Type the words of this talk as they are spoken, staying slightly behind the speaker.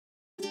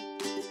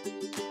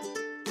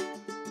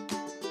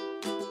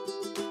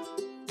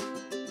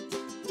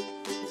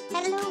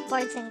Hello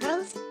boys and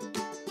girls,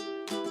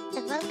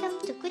 and welcome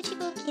to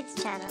Kuchiko Kids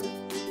channel.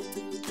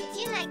 If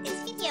you like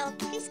this video,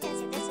 please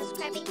consider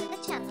subscribing to the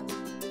channel.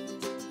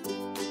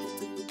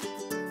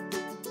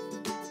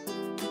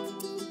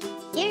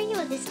 Here you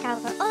will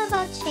discover all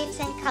about shapes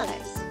and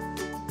colors.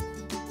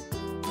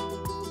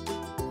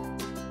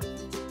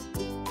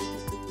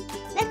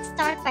 Let's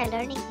start by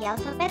learning the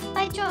alphabet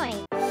by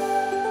drawing.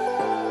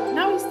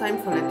 Now it's time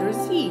for letter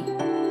Z.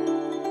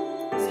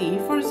 Z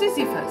for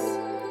Ziziphus.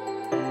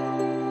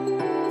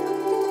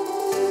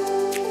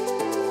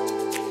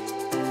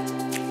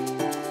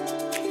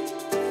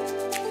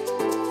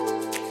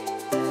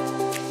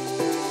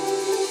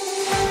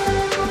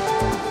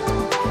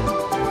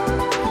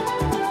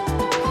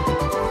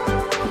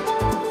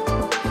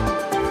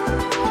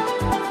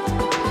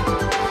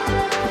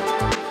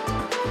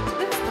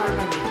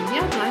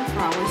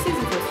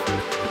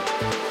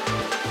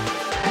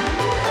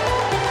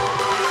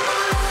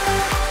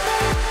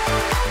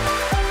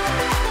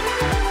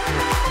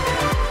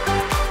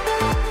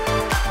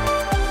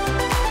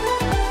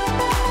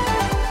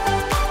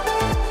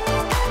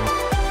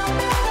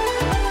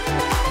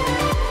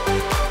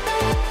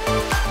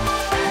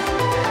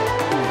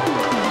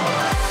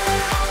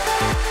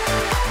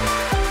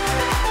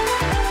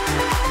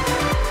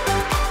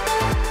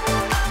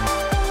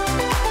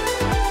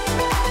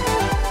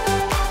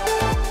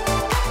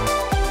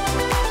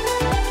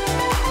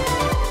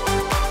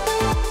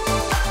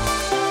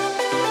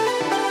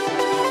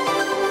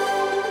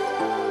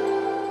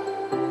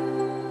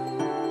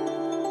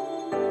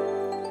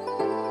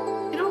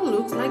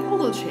 Looks like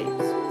oval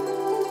shapes.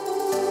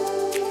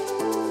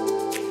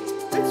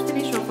 Let's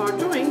finish off our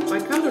drawing by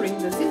coloring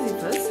the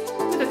Ziziphus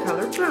with the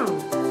color brown.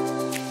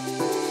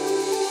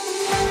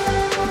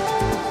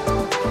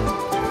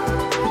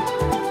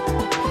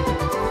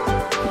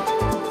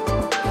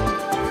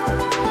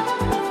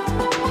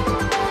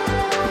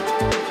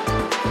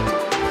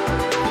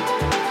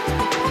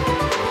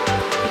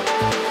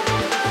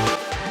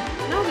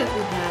 Now that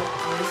we have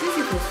our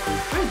Ziziphus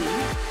fruit ready,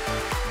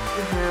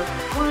 we have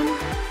 1,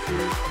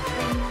 2,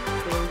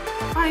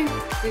 5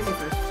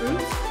 Ziziphus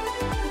fruits.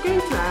 We're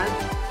going to add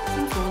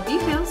some small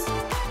details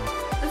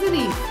as a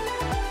leaf.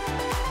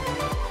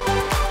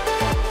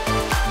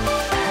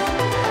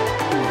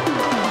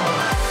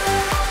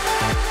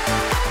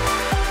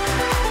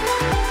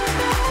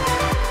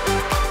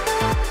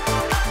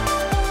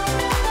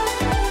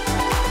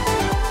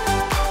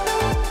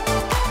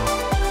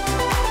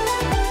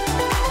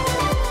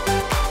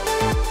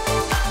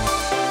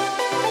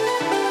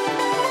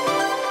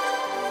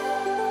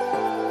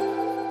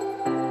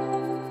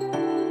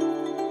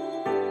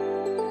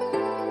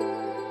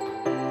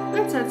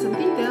 Let's add some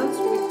details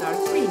with dark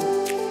green.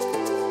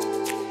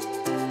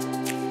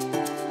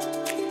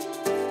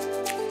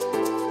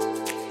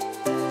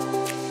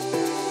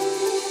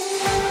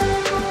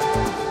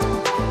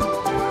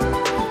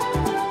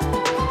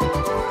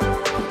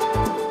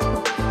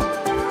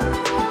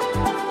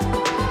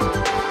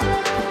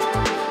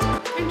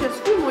 And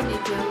just 2 more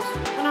details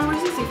on our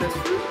Ziziphus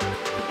fruit,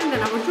 and then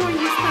our drawing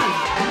is done.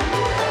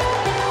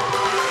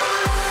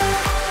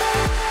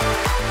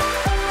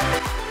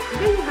 And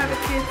there you have it,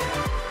 kids.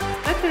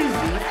 Letter Z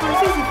for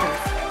Ziziphus.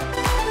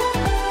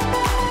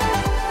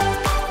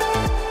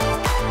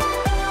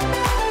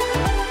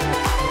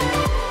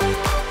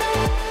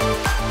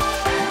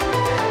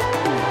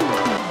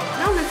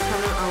 Now let's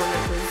color our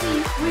letter Z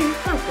with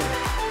purple.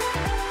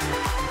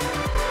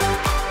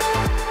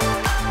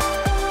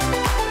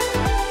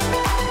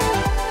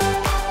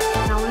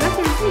 Now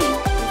letter Z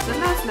is the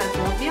last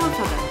letter of the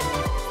alphabet.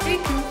 Stay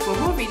tuned for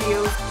more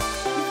videos.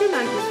 If you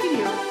like this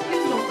video,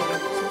 please don't forget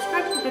to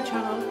subscribe to the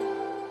channel,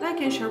 like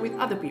and share with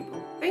other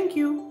people. Thank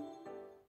you!